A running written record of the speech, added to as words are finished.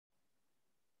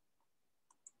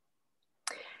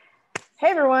Hey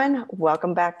everyone,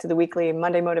 welcome back to the weekly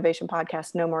Monday Motivation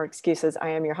Podcast, No More Excuses. I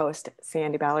am your host,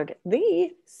 Sandi Ballard, the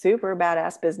super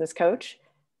badass business coach.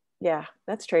 Yeah,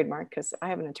 that's trademark because I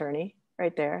have an attorney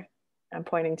right there. I'm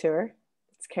pointing to her.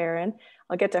 It's Karen.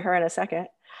 I'll get to her in a second.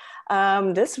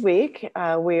 This week,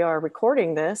 we are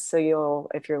recording this. So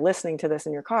if you're listening to this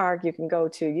in your car, you can go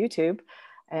to YouTube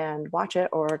and watch it,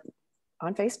 or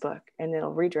on Facebook, and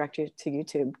it'll redirect you to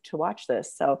YouTube to watch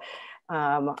this. So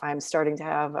I'm starting to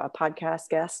have a podcast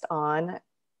guest on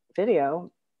video,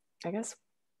 I guess,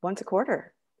 once a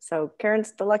quarter. So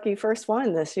Karen's the lucky first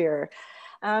one this year.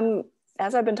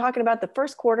 As I've been talking about, the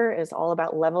first quarter is all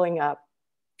about leveling up.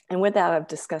 And with that, I've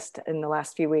discussed in the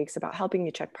last few weeks about helping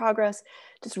you check progress,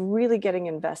 just really getting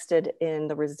invested in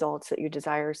the results that you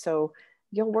desire. So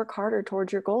you'll work harder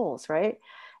towards your goals, right?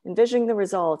 Envisioning the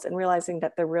results and realizing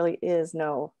that there really is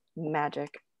no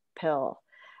magic pill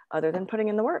other than putting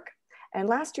in the work. And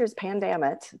last year's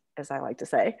pandemic, as I like to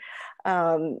say,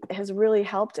 has really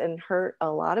helped and hurt a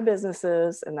lot of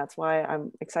businesses. And that's why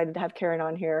I'm excited to have Karen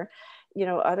on here. You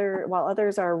know, while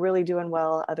others are really doing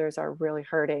well, others are really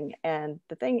hurting. And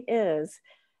the thing is,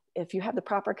 if you have the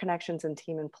proper connections and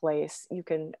team in place, you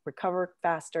can recover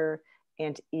faster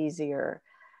and easier.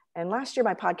 And last year,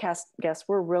 my podcast guests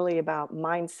were really about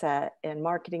mindset and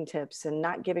marketing tips and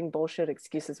not giving bullshit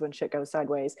excuses when shit goes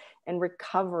sideways and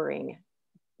recovering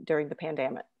during the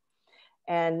pandemic.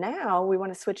 And now we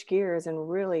want to switch gears and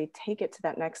really take it to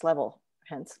that next level,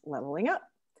 hence leveling up.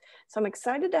 So I'm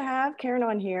excited to have Karen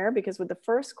on here because with the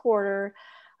first quarter,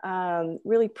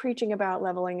 really preaching about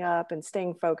leveling up and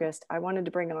staying focused, I wanted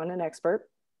to bring on an expert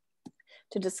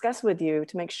to discuss with you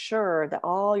to make sure that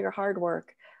all your hard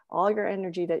work, all your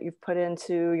energy that you've put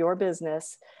into your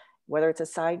business, whether it's a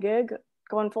side gig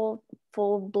going full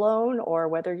blown, or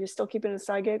whether you're still keeping a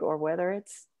side gig, or whether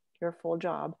it's your full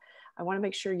job, I want to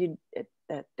make sure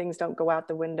that things don't go out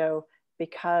the window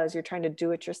because you're trying to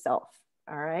do it yourself.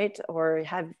 All right. Or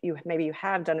maybe you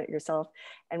have done it yourself,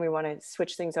 and we want to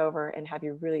switch things over and have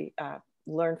you really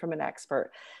learn from an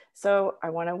expert. So I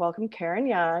want to welcome Karen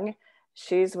Young.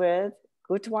 She's with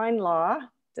Gutwein Law.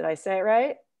 Did I say it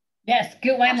right? Yes,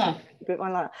 Gutwein Law.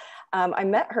 Gutwein Law. I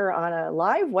met her on a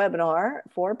live webinar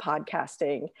for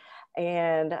podcasting,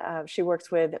 and she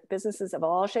works with businesses of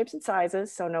all shapes and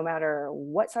sizes. So no matter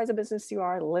what size of business you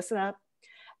are, listen up.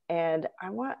 And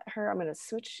I'm going to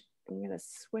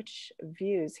switch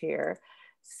views here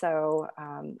so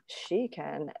she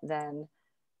can then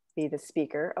be the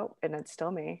speaker. Oh, and it's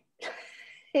still me.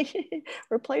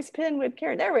 Replace pin with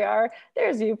Karen. There we are.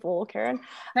 There's you, fool, Karen.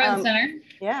 Front center.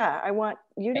 Yeah, I want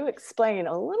you to explain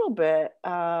a little bit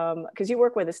because you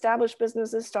work with established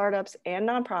businesses, startups, and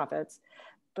nonprofits,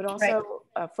 but also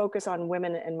focus on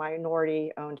women and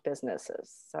minority-owned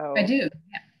businesses. So I do.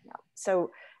 Yeah.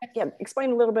 So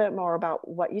explain a little bit more about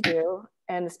what you do,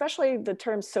 and especially the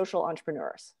term social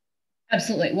entrepreneurs.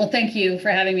 Absolutely. Well, thank you for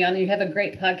having me on. You have a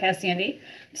great podcast, Sandi.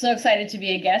 I'm so excited to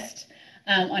be a guest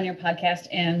on your podcast.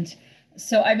 And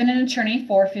so I've been an attorney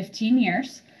for 15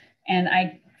 years, and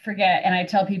I forget, and I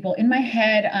tell people in my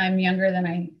head, I'm younger than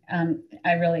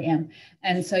I really am.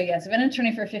 And so, yes, I've been an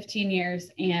attorney for 15 years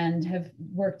and have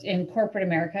worked in corporate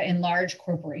America in large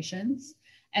corporations.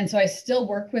 And so I still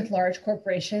work with large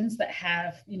corporations that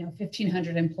have,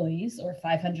 1,500 employees or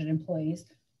 500 employees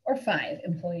or 5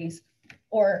 employees,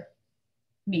 or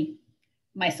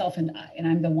myself and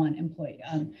I'm the one employee.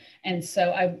 And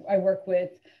so I work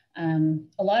with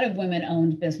a lot of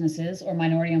women-owned businesses or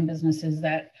minority-owned businesses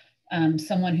that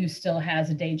someone who still has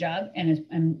a day job and is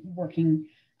working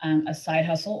a side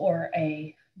hustle or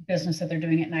a business that they're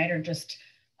doing at night, or just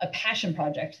a passion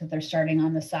project that they're starting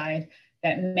on the side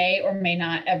that may or may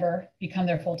not ever become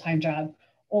their full-time job,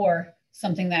 or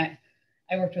something that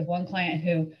I worked with one client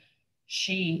who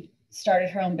she started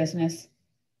her own business.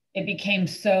 It became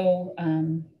so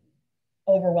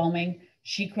overwhelming.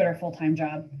 She quit her full-time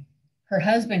job. Her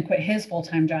husband quit his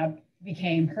full-time job,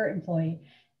 became her employee.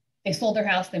 They sold their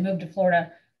house, they moved to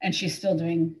Florida, and she's still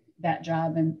doing that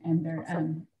job, and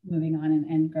they're moving on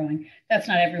and growing. That's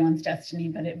not everyone's destiny,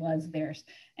 but it was theirs.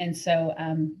 And so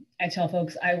I tell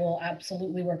folks, I will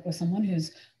absolutely work with someone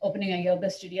who's opening a yoga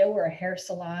studio or a hair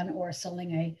salon, or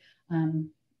selling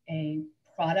a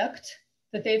product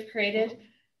that they've created,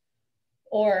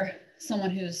 or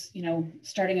someone who's,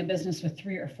 starting a business with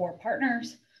 3 or 4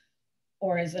 partners,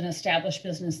 or is an established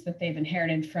business that they've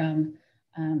inherited from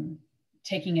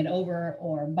taking it over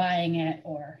or buying it,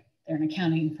 or they're an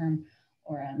accounting firm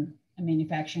or a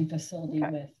manufacturing facility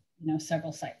with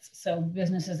several sites. So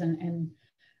businesses and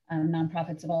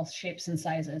nonprofits of all shapes and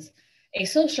sizes. A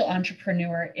social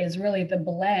entrepreneur is really the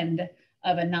blend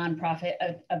of a nonprofit,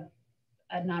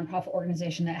 a nonprofit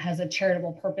organization that has a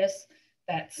charitable purpose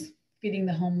that's feeding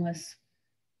the homeless,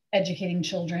 educating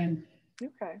children,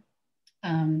 Okay.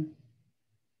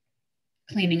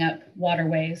 Cleaning up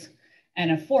waterways,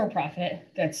 and a for-profit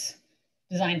that's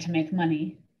designed to make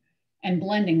money, and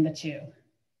blending the two.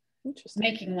 Interesting.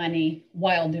 Making money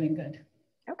while doing good.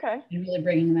 Okay. And really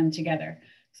bringing them together.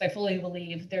 So I fully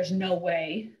believe there's no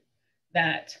way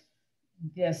that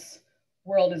this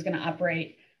world is going to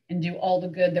operate and do all the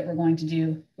good that we're going to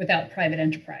do without private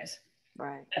enterprise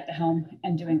at the home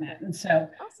and doing that. And so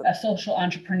awesome. A social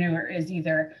entrepreneur is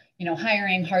either,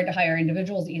 hiring hard to hire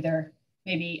individuals, either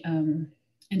maybe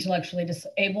intellectually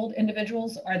disabled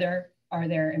individuals are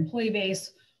their employee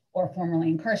base, or formerly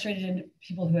incarcerated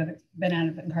people who have been out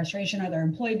of incarceration are their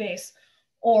employee base,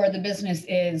 or the business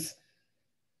is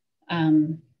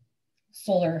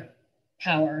solar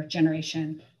power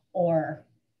generation or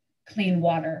clean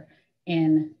water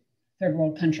in third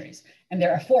world countries. And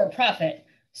they're a for-profit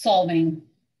solving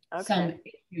some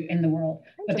issue in the world,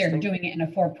 but they're doing it in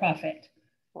a for-profit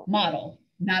model,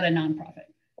 not a nonprofit.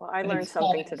 Well, I learned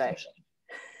something today.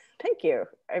 Thank you.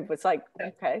 It was like,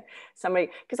 okay, somebody,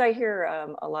 because I hear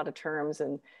a lot of terms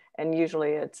and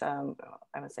usually it's, I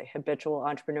would say habitual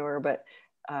entrepreneur, but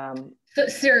so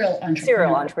serial entrepreneur.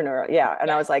 Serial entrepreneur, yeah.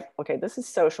 And I was like, okay, this is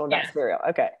social, not serial.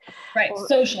 Okay. Right, well,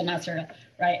 social, not serial,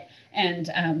 right.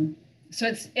 And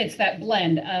so it's that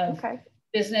blend of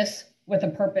business with a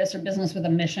purpose or business with a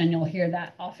mission. You'll hear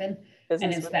that often.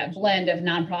 Business, and it's that blend of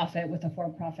nonprofit with a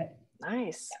for-profit.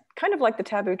 Nice. Yeah. Kind of like the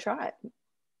Taboo Tribe.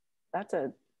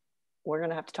 We're going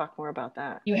to have to talk more about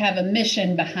that. You have a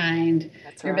mission behind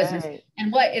your business.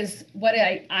 And what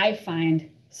I find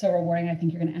so rewarding, I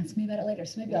think you're going to ask me about it later.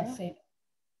 So maybe I'll say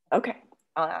it. Okay.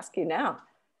 I'll ask you now.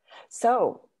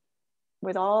 So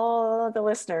with all the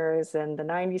listeners and the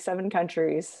 97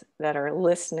 countries that are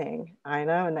listening, I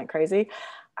know, isn't that crazy?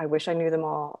 I wish I knew them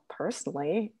all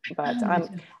personally, but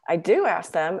I do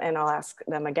ask them, and I'll ask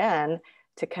them again,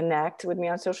 to connect with me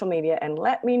on social media and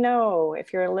let me know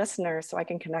if you're a listener so I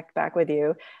can connect back with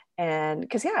you. And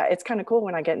because it's kind of cool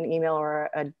when I get an email or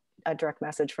a direct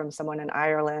message from someone in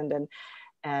Ireland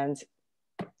and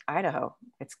Idaho.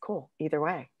 It's cool either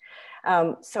way.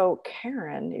 So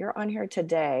Karen, you're on here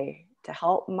today to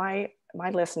help my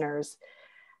listeners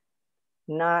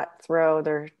not throw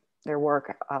their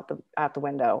work out the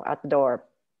window, out the door.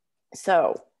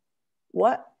 So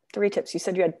what 3 tips? You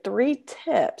said you had 3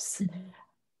 tips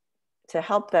to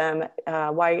help them,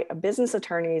 why business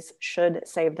attorneys should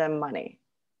save them money.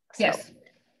 So, yes.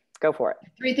 Go for it.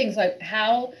 3 things, like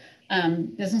how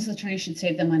business attorneys should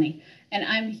save them money. And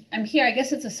I'm here, I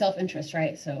guess it's a self-interest,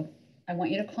 right? So I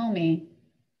want you to call me,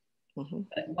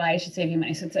 but why I should save you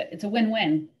money. So it's a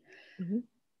win-win.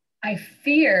 I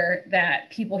fear that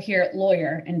people hear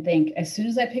lawyer and think, as soon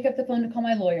as I pick up the phone to call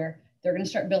my lawyer, they're going to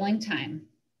start billing time.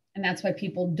 And that's why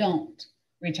people don't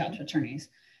reach out to attorneys.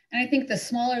 And I think the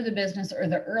smaller the business or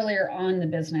the earlier on the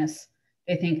business,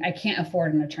 they think, I can't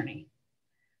afford an attorney.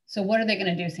 So what are they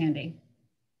going to do, Sandi?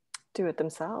 Do it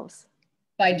themselves.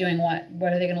 By doing what?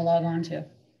 What are they going to log on to?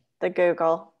 The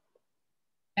Google.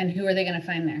 And who are they going to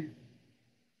find there?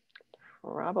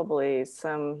 Probably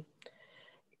somebody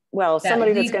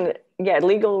that's going to,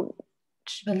 legal.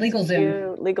 The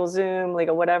LegalZoom. LegalZoom,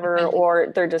 legal whatever,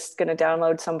 or they're just going to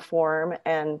download some form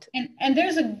and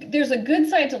there's a good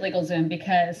side to LegalZoom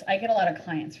because I get a lot of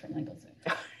clients from LegalZoom.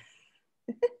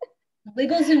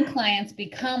 LegalZoom clients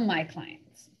become my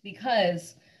clients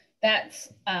because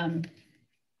that's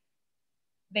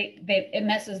it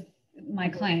messes my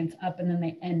clients up and then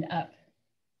they end up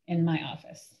in my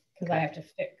office because I have to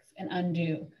fix and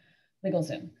undo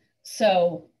LegalZoom.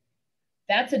 So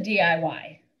that's a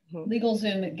DIY.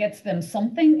 LegalZoom, it gets them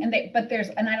something, and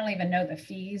I don't even know the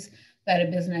fees that a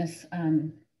business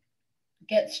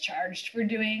gets charged for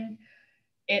doing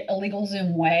it a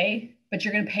LegalZoom way, but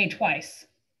you're going to pay twice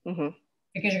because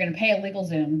you're going to pay a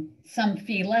LegalZoom some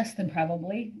fee less than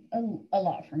probably a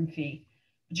law firm fee,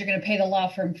 but you're going to pay the law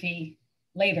firm fee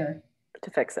later to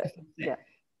fix it. Yeah.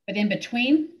 But in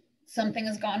between, something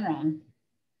has gone wrong.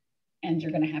 And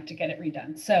you're going to have to get it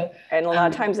redone. So, and a lot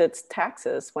of times it's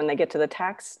taxes when they get to the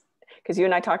tax, because you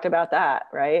and I talked about that,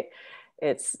 right?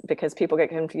 It's because people get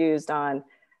confused on,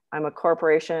 I'm a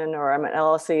corporation or I'm an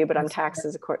LLC, but I'm taxed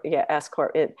as a S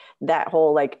corp. That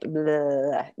whole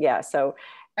So,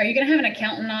 are you going to have an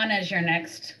accountant on as your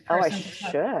next person? I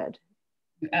should.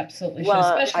 You absolutely should.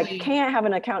 Well, I can't have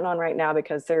an accountant on right now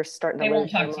because they're starting to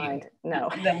lose their mind. No,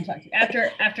 they won't talk to you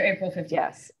after April 15th.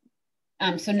 Yes.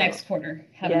 So next quarter,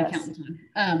 have an accountant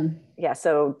on.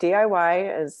 So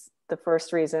DIY is the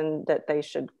first reason that they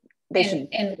should.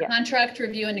 And contract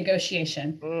review and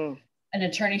negotiation. an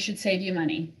attorney should save you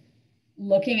money,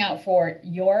 looking out for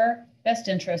your best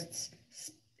interests.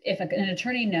 If an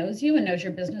attorney knows you and knows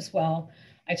your business well,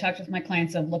 I talked with my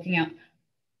clients of looking out.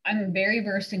 I'm very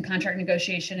versed in contract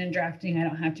negotiation and drafting. I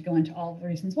don't have to go into all the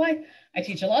reasons why. I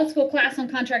teach a law school class on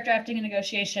contract drafting and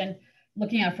negotiation,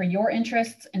 looking out for your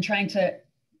interests and trying to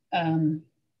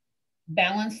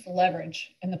balance the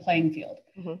leverage in the playing field.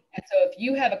 Mm-hmm. And so if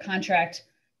you have a contract,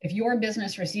 if your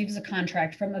business receives a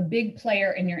contract from a big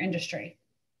player in your industry,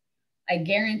 I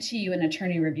guarantee you an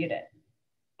attorney reviewed it.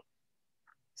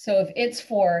 So if it's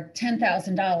for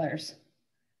 $10,000,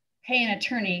 pay an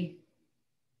attorney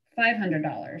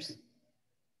 $500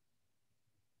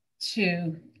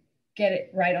 to get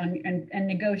it right on and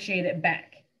negotiate it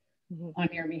back mm-hmm. on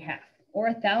your behalf, or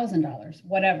 $1,000,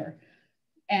 whatever,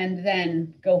 and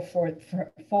then go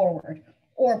forward.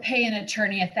 Or pay an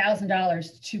attorney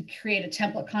 $1,000 to create a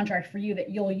template contract for you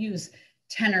that you'll use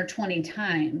 10 or 20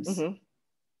 times. Mm-hmm.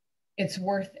 It's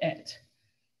worth it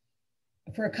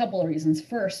for a couple of reasons.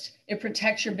 First, it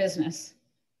protects your business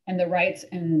and the rights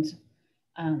and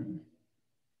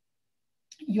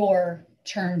your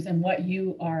terms and what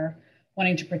you are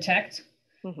wanting to protect,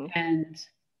 mm-hmm. and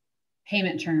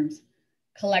payment terms,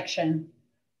 collection,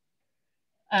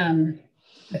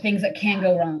 the things that can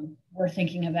go wrong. We're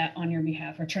thinking of that on your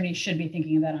behalf. Attorneys should be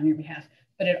thinking of that on your behalf,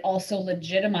 but it also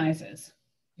legitimizes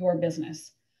your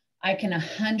business. I can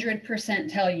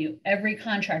 100% tell you every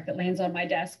contract that lands on my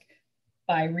desk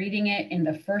by reading it in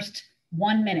the first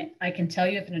 1 minute. I can tell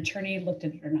you if an attorney looked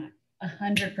at it or not,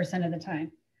 100% of the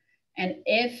time. And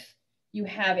if you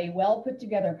have a well put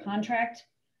together contract,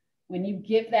 when you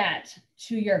give that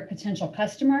to your potential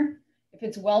customer, if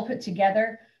it's well put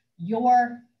together,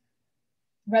 your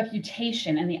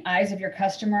reputation in the eyes of your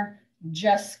customer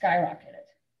just skyrocketed.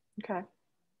 Okay.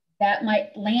 That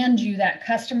might land you that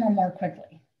customer more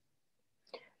quickly.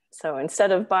 So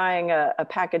instead of buying a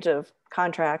package of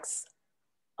contracts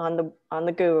on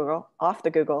the Google, off the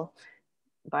Google,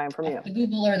 buy them from you. The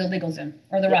Google or the LegalZoom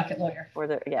or the Rocket Lawyer. Or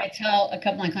the, yeah. I tell a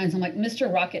couple of my clients, I'm like,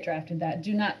 Mr. Rocket drafted that.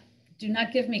 Do not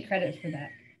give me credit for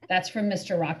that. That's from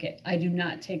Mr. Rocket. I do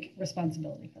not take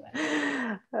responsibility for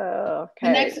that.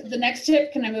 Okay. The next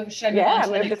tip, can I move? Should I move yeah, on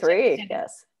to move to 3. Tip?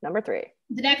 Yes, number 3.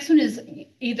 The next one is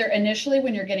either initially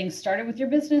when you're getting started with your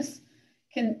business,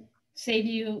 can save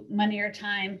you money or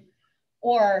time,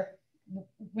 or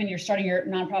when you're starting your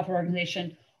nonprofit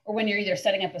organization, or when you're either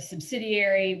setting up a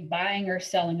subsidiary, buying or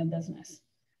selling a business.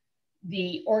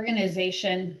 The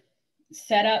organization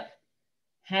setup,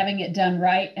 having it done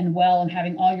right and well, and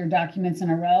having all your documents in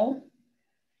a row,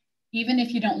 even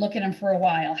if you don't look at them for a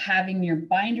while, having your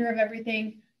binder of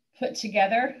everything put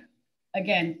together,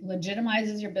 again,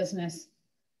 legitimizes your business,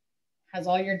 has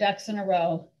all your ducks in a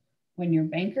row. When your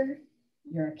banker,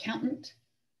 your accountant,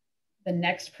 the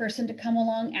next person to come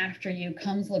along after you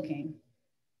comes looking,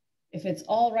 if it's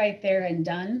all right there and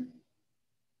done,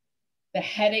 the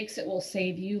headaches it will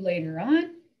save you later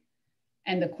on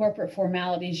and the corporate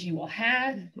formalities you will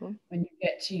have mm-hmm. when you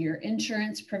get to your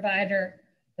insurance provider,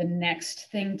 the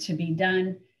next thing to be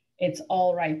done, it's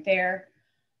all right there.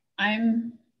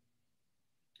 I'm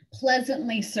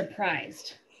pleasantly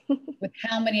surprised with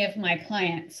how many of my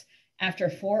clients, after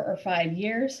 4 or 5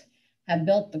 years, have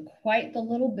built quite the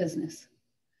little business.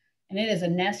 And it is a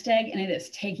nest egg and it is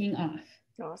taking off.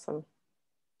 Awesome.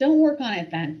 Don't work on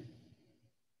it then.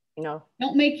 No.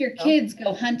 Don't make your kids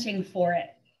go hunting for it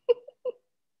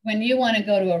when you want to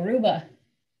go to Aruba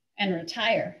and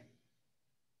retire.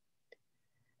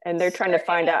 And they're trying to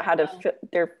find out how to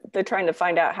they're trying to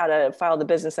find out how to file the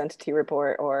business entity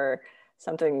report or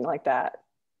something like that.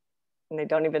 And they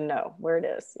don't even know where it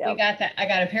is. Yeah. We got that. I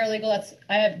got a paralegal.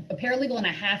 I have a paralegal and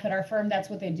a half at our firm. That's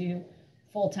what they do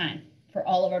full time for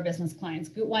all of our business clients.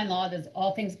 Gutwein Law does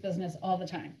all things business all the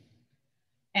time.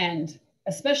 And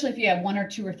especially if you have 1 or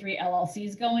 2 or 3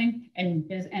 LLCs going and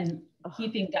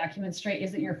keeping documents straight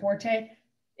isn't your forte,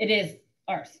 it is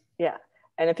ours. Yeah.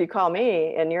 And if you call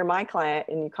me and you're my client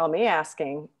and you call me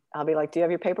asking, I'll be like, do you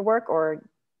have your paperwork, or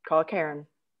call Karen?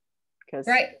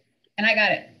 Right. And I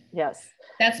got it. Yes.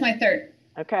 That's my 3rd.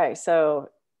 Okay. So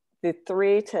the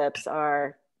 3 tips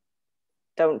are: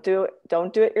 don't do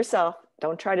it yourself.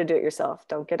 Don't try to do it yourself.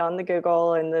 Don't get on the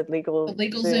Google and the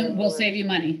LegalZoom will save you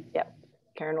money. Yep.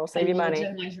 Karen will save you money.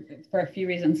 For a few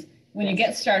reasons. When you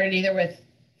get started, either with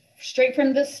straight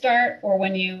from the start, or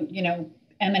when you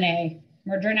M&A,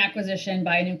 merger and acquisition,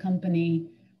 buy a new company,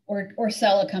 or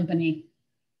sell a company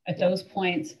at those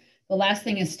points. The last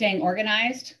thing is staying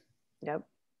organized. Yep.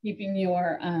 Keeping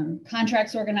your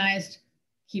contracts organized,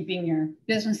 keeping your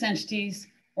business entities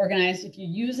organized. If you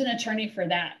use an attorney for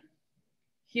that,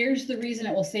 here's the reason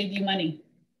it will save you money.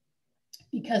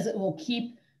 because it will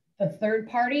keep the third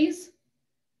parties'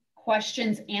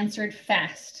 questions answered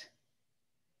fast.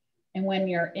 And when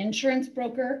your insurance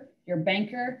broker, your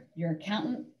banker, your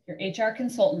accountant, your HR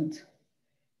consultant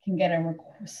can get a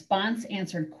response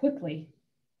answered quickly,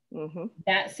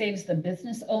 that saves the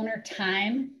business owner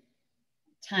time.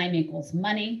 Time equals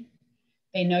money.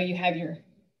 They know you have your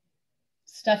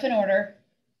stuff in order.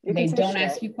 They don't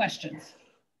ask you questions.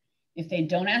 If they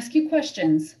don't ask you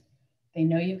questions, they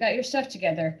know you've got your stuff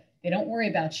together. They don't worry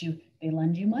about you. They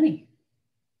lend you money.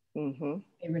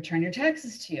 They return your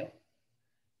taxes to you.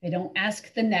 They don't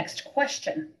ask the next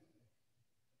question.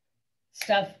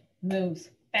 Stuff moves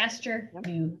faster.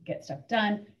 You get stuff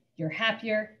done. You're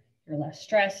happier. You're less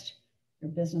stressed. Your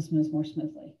business moves more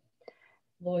smoothly.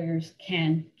 Lawyers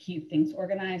can keep things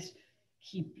organized,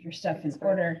 keep your stuff in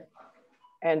order.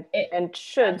 And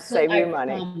should save you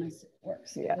money. I promise it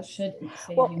works. Yes. It should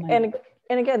save you money.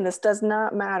 And again, this does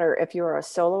not matter if you're a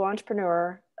solo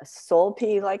entrepreneur, a sole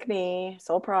P like me,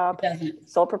 sole prop,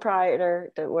 sole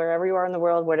proprietor, wherever you are in the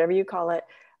world, whatever you call it,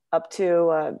 up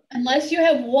to unless you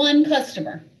have one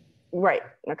customer. Right.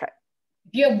 Okay.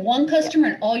 If you have one customer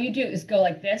and all you do is go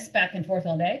like this back and forth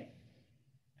all day,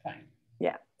 fine.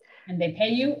 Yeah. And they pay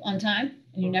you on time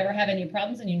and you never have any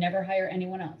problems and you never hire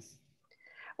anyone else.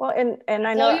 Well, and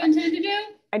I know all you intend to do.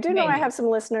 I do know I have some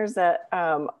listeners that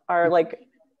are like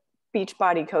beach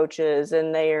body coaches,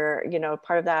 and they are,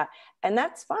 part of that, and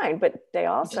that's fine. But they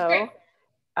also,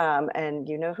 and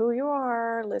you know who you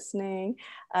are listening.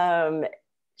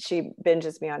 She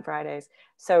binges me on Fridays,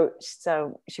 so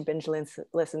she binge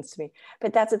listens to me.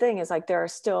 But that's the thing, is like there are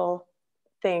still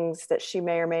things that she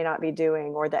may or may not be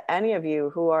doing, or that any of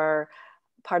you who are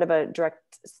part of a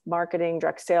direct marketing,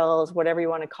 direct sales, whatever you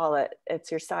want to call it,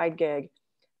 it's your side gig.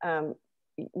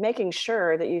 Making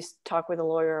sure that you talk with a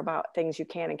lawyer about things you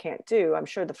can and can't do. I'm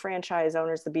sure the franchise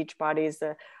owners, the beach bodies,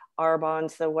 the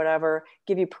Arbonnes, the whatever,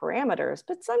 give you parameters,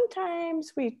 but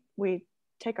sometimes we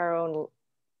take our own,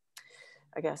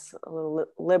 I guess, little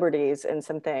liberties in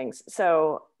some things.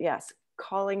 So yes,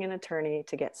 calling an attorney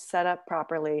to get set up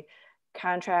properly,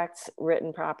 contracts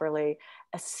written properly,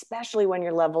 especially when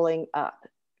you're leveling up,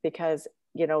 because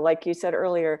like you said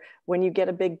earlier, when you get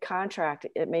a big contract,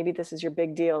 maybe this is your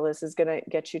big deal. This is going to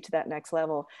get you to that next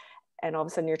level. And all of a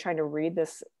sudden you're trying to read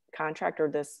this contract or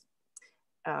this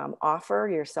offer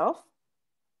yourself.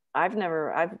 I've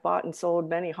bought and sold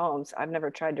many homes. I've never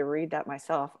tried to read that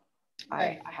myself.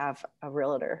 Right. I have a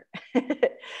realtor.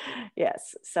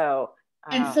 Yes. So.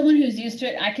 And someone who's used to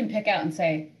it, I can pick out and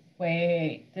say,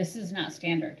 wait, this is not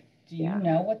standard. Do you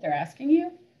know what they're asking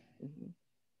you?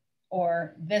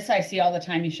 Or this I see all the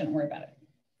time, you shouldn't worry about it.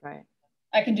 Right.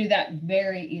 I can do that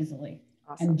very easily.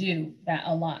 Awesome. And do that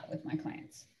a lot with my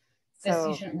clients. This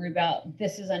you shouldn't worry about.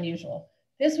 This is unusual.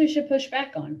 This we should push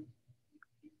back on.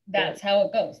 That's how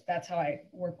it goes. That's how I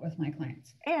work with my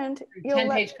clients. And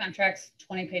 10-page contracts,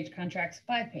 20-page contracts,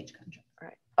 5-page contracts.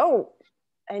 Right. Oh,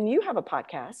 and you have a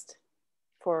podcast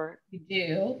for. You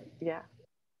do. Yeah.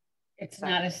 It's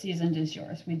not as seasoned as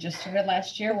yours. We just started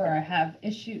last year, where I have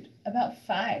issued about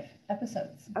 5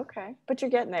 episodes. Okay, but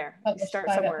you're getting there. You start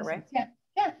somewhere, episodes. Right?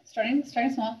 Yeah. Starting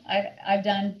small.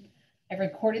 I've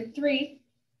recorded 3.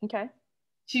 Okay.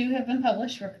 2 have been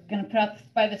published. We're going to put up,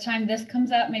 by the time this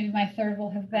comes out, maybe my 3rd will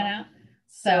have been out.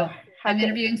 So I'm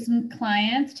interviewing some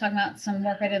clients, talking about some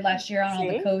work I did last year on all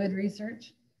the COVID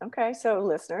research. Okay, so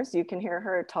listeners, you can hear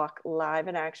her talk live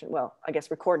in action. Well, I guess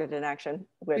recorded in action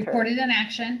with her. Recorded in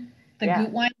action. The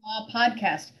Gutwein Law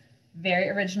Podcast. Very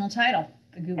original title.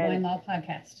 The Gutwein Law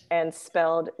Podcast. And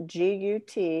spelled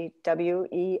Gutwein.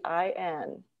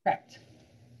 Correct.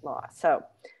 Law. So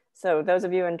those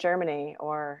of you in Germany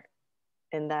or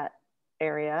in that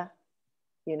area,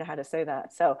 you know how to say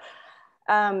that. So,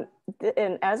 and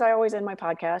as I always end my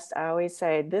podcast, I always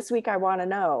say, this week I want to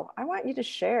know. I want you to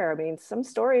share. I mean, some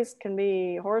stories can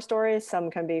be horror stories. Some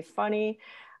can be funny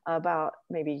about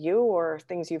maybe you, or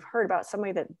things you've heard about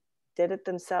somebody that did it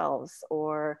themselves,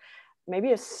 or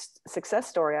maybe a success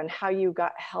story on how you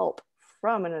got help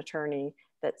from an attorney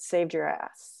that saved your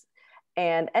ass.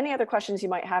 And any other questions you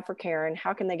might have for Karen,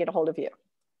 how can they get a hold of you?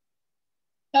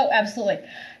 Oh, absolutely.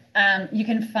 You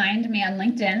can find me on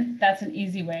LinkedIn. That's an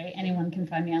easy way. Anyone can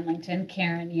find me on LinkedIn.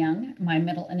 Karen Young. My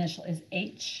middle initial is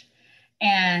H.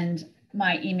 And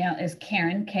my email is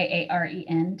Karen,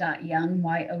 Karen.Young, Young,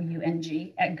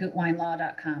 at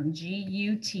gutweinlaw.com,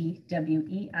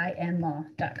 Gutwein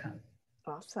law.com.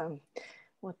 Awesome.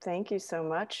 Well, thank you so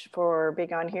much for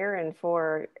being on here and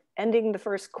for ending the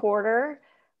first quarter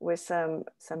with some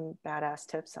badass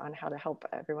tips on how to help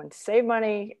everyone save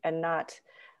money and not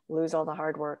lose all the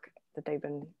hard work that they've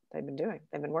been they've been doing.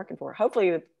 They've been working for.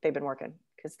 Hopefully they've been working,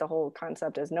 because the whole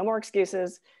concept is no more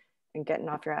excuses and getting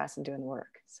off your ass and doing the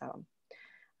work. So,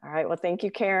 all right. Well, thank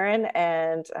you, Karen.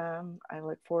 And I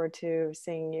look forward to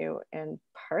seeing you in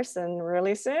person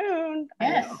really soon.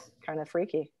 Yes. I know, kind of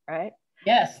freaky, right?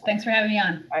 Yes. Thanks for having me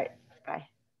on. All right. Bye.